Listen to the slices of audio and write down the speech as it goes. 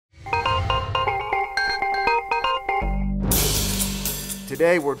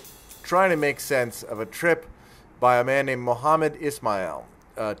Today we're trying to make sense of a trip by a man named Mohammed Ismail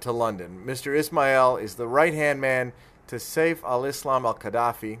to London. Mr. Ismail is the right-hand man to Seif al-Islam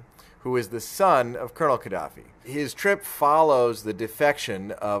al-Qaddafi, who is the son of Colonel Qaddafi. His trip follows the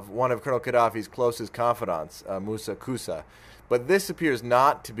defection of one of Colonel Qaddafi's closest confidants, Musa Kusa. But this appears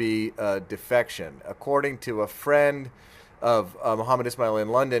not to be a defection. According to a friend of Mohammed Ismail in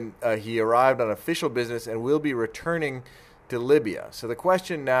London, he arrived on official business and will be returning to Libya. So the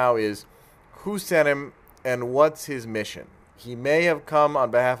question now is, who sent him and what's his mission? He may have come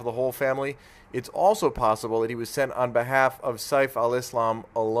on behalf of the whole family. It's also possible that he was sent on behalf of Seif al-Islam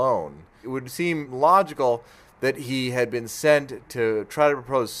alone. It would seem logical that he had been sent to try to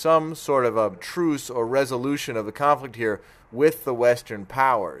propose some sort of a truce or resolution of the conflict here with the Western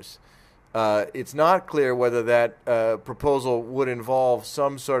powers. It's not clear whether that proposal would involve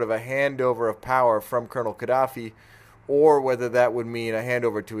some sort of a handover of power from Colonel Qaddafi, or whether that would mean a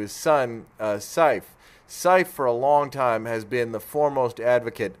handover to his son, Seif. Seif, for a long time, has been the foremost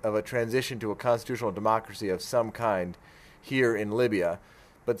advocate of a transition to a constitutional democracy of some kind here in Libya.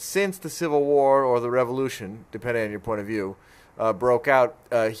 But since the civil war or the revolution, depending on your point of view, broke out,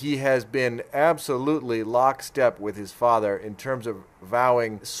 he has been absolutely lockstep with his father in terms of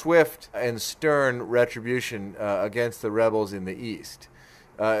vowing swift and stern retribution against the rebels in the east.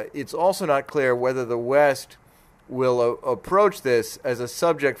 It's also not clear whether the West will approach this as a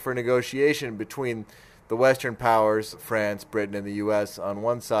subject for negotiation between the Western powers, France, Britain, and the U.S. on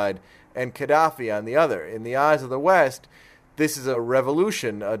one side, and Qaddafi on the other. In the eyes of the West, this is a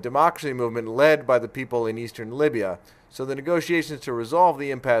revolution, a democracy movement led by the people in eastern Libya. So the negotiations to resolve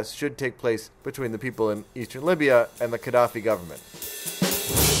the impasse should take place between the people in eastern Libya and the Qaddafi government.